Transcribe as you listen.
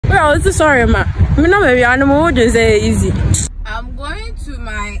I was sorry, ma. Me no maybe animal would just say easy. I'm going to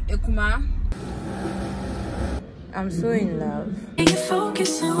my Ekuma. I'm so in love. Can you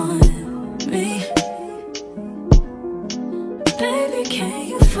focus on me? Baby, can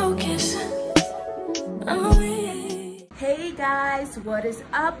you focus on me? Hey guys, what is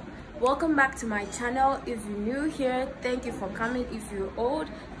up? Welcome back to my channel. If you're new here, thank you for coming. If you're old,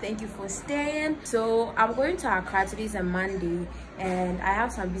 thank you for staying. So I'm going to Accra. Today's a Monday and I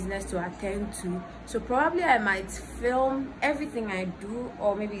have some business to attend to, so probably I might film everything I do,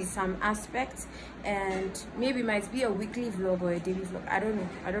 or maybe some aspects, and maybe it might be a weekly vlog or a daily vlog. I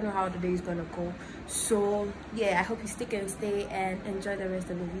don't know how the day is gonna go. So yeah, I hope you stick and stay and enjoy the rest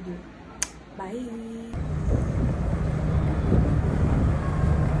of the video. Bye.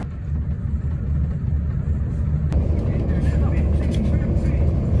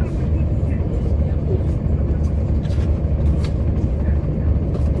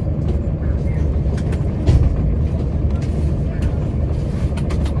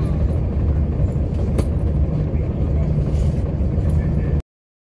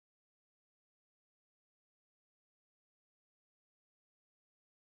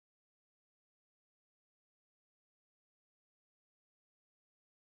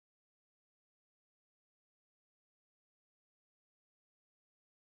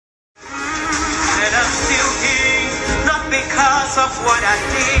 Because of what I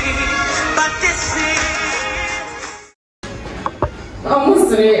did, but this is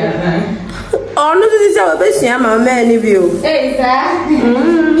almost 3 Oh, no, this is our best. I'm a man of you. Hey, sir.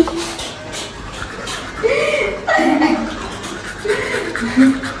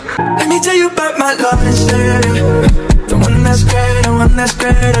 Let me tell you about my love and Savior. The one that's great, the one that's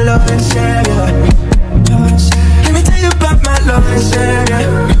great, the love and Savior. Let me tell you about my love and Savior.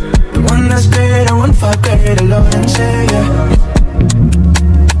 The one that's great, I won't forget, the Lord and Savior.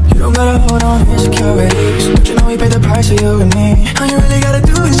 You don't gotta hold on to insecurities, but you know we paid the price for you and me. All you really gotta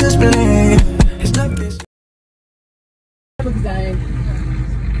do is just believe. It's not this.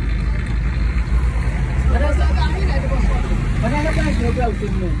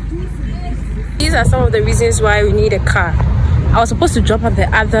 These are some of the reasons why we need a car. I was supposed to drop at the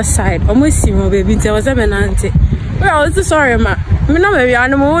other side. Almost see my baby. I was I was sorry, ma. Me no maybe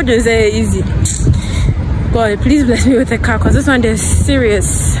animal would just say easy. God, please bless me with a car, because this one is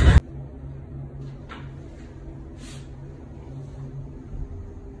serious.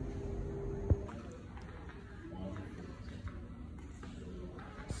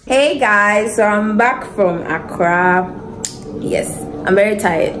 Hey guys, so I'm back from Accra. Yes, I'm very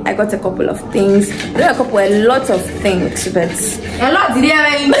tired. I got a couple of things. A lot of things, but a lot did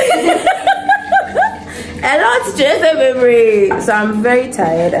a lot to chase the memory. So I'm very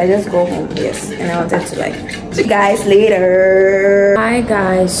tired. I just go home. Yes, and I wanted to see you guys later. Hi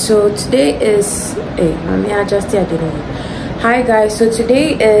guys, so today is Hi guys, so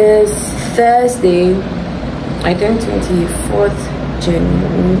today is Thursday, I think 24th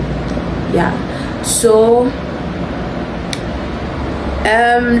January. Yeah, so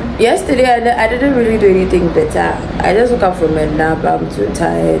yesterday I didn't really do anything better. I just woke up from a nap. I'm too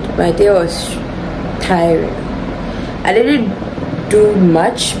tired. My day was tiring. I didn't do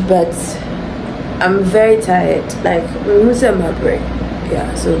much, but I'm very tired, like losing my brain.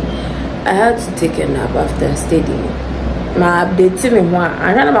 Yeah, so I had to take a nap after studying. My update me one,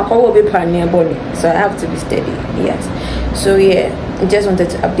 I don't know how be body, so I have to be steady. Yes, so yeah, I just wanted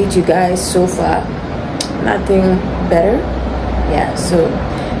to update you guys. So far, nothing better. Yeah, so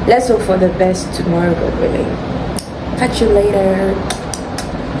let's hope for the best tomorrow, God willing. Catch you later.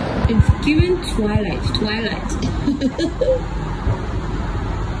 It's giving twilight.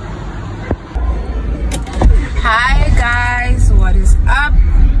 Hi guys, what is up?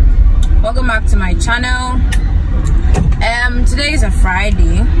 Welcome back to my channel. Today is a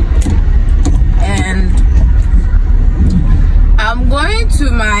Friday and I'm going to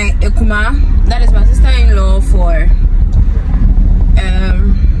my Ekuma, that is my sister-in-law, for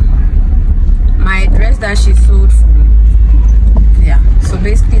my dress that she sold for me. Yeah, so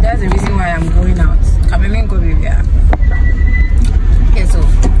basically that's the reason why I'm going out. Okay, so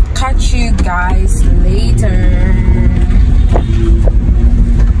catch you guys later.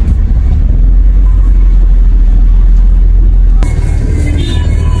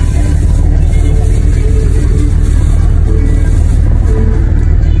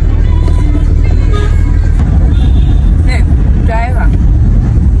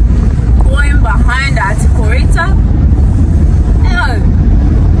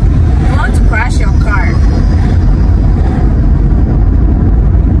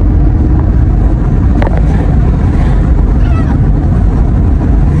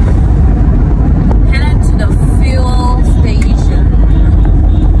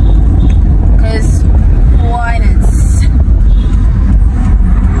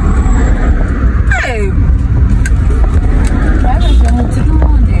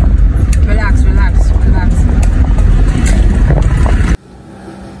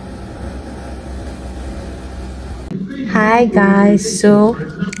 Hi guys, so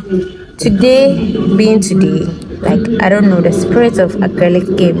today being today, like I don't know, the spirit of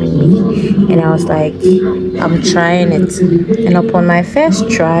acrylic came in me and I was like, I'm trying it. And upon my first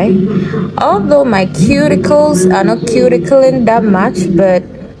try, although my cuticles are not cuticling that much, but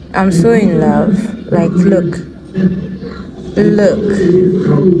I'm so in love. Like look,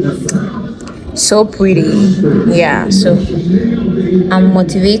 so pretty. Yeah, so I'm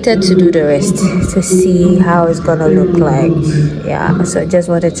motivated to do the rest to see how it's gonna look like. Yeah, so I just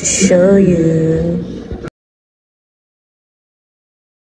wanted to show you.